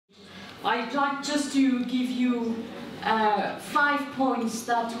I'd like just to give you 5 points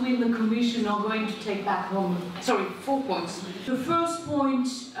that we in the Commission are going to take back home. Sorry, 4 points. The first point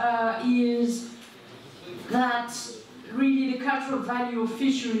is that really the cultural value of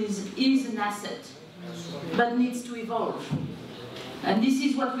fisheries is an asset, but needs to evolve. And this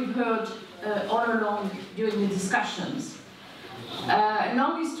is what we've heard all along during the discussions. A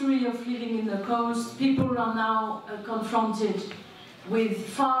long history of living in the coast, people are now confronted with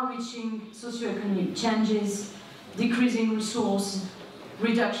far-reaching socioeconomic changes, decreasing resource,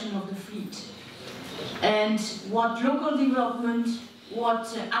 reduction of the fleet. And what local development,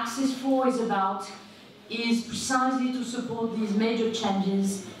 what Access 4 is about, is precisely to support these major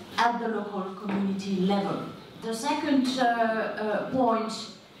changes at the local community level. The second point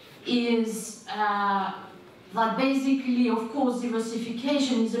is that basically, of course,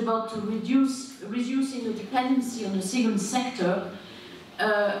 diversification is about to reducing the dependency on the single sector,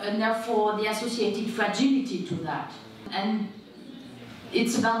 and therefore the associated fragility to that. And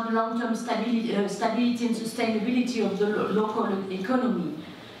it's about the long-term stability and sustainability of the local economy.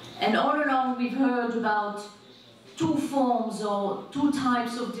 And all along we've heard about two forms or two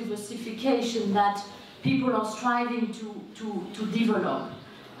types of diversification that people are striving to develop.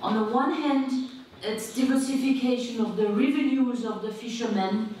 On the one hand, it's diversification of the revenues of the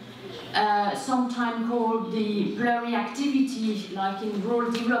fishermen, sometimes called the blurry activity, like in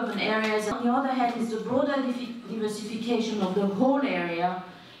rural development areas. On the other hand, is the broader diversification of the whole area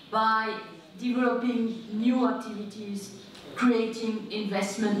by developing new activities, creating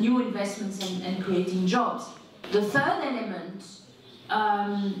new investments and creating jobs. The third element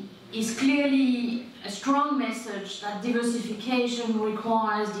is clearly a strong message that diversification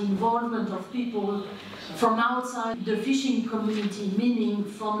requires the involvement of people from outside the fishing community, meaning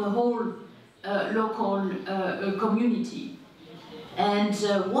from the whole local community. And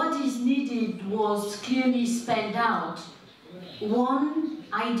what is needed was clearly spelled out. One,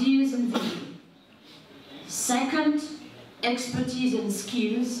 ideas and vision. Second, expertise and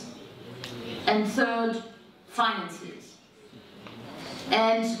skills. And third, finances.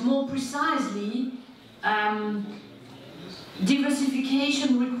 And more precisely,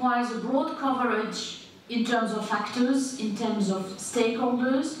 diversification requires a broad coverage in terms of factors, in terms of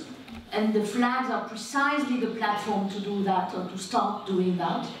stakeholders, and the flags are precisely the platform to do that, or to start doing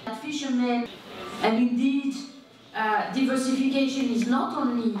that. Fishermen, and indeed, diversification is not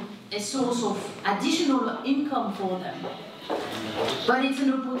only a source of additional income for them, but it's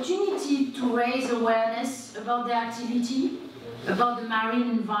an opportunity to raise awareness about their activity, about the marine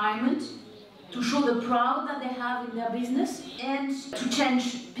environment, to show the pride that they have in their business, and to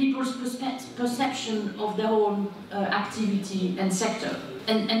change people's perception of their own activity and sector.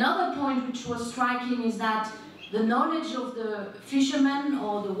 And another point which was striking is that the knowledge of the fishermen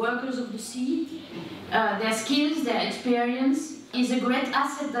or the workers of the sea, their skills, their experience, is a great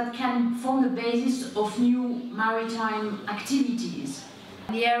asset that can form the basis of new maritime activities.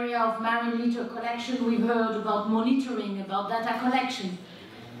 In the area of marine litter collection, we've heard about monitoring, about data collection,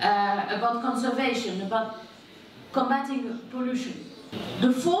 about conservation, about combating pollution.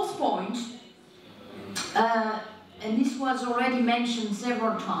 The fourth point, and this was already mentioned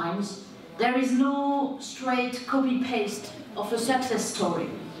several times, there is no straight copy-paste of a success story.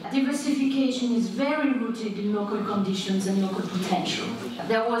 Diversification is very rooted in local conditions and local potential.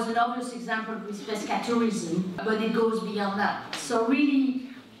 There was an obvious example with pescatourism, but it goes beyond that. So really,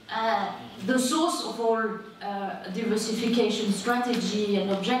 the source of all diversification strategy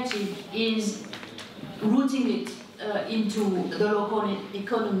and objective is rooting it into the local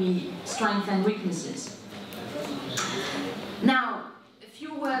economy, strengths and weaknesses. Now, a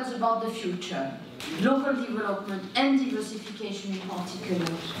few words about the future. Local development and diversification in particular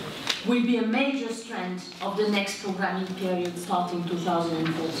will be a major strength of the next programming period starting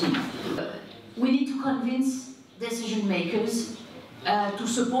 2014. We need to convince decision makers to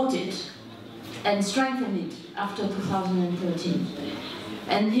support it and strengthen it after 2013.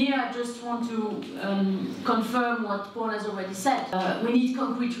 And here I just want to confirm what Paul has already said. We need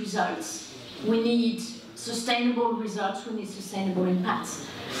concrete results. We need sustainable results. We need sustainable impacts.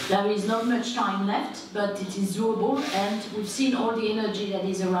 There is not much time left, but it is doable, and we've seen all the energy that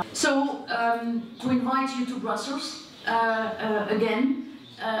is around. So, to invite you to Brussels again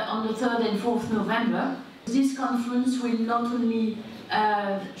on the 3rd and 4th November. This conference will not only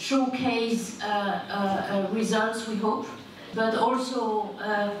showcase results, we hope, but also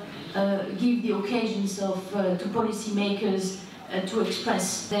give the occasions to policymakers to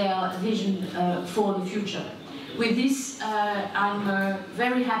express their vision for the future. with this, I'm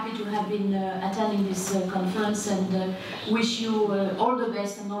very happy to have been attending this conference, and wish you all the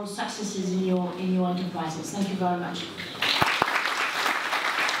best and all successes in your enterprises. Thank you very much.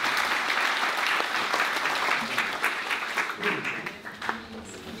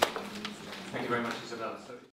 Thank you very much, Isabelle.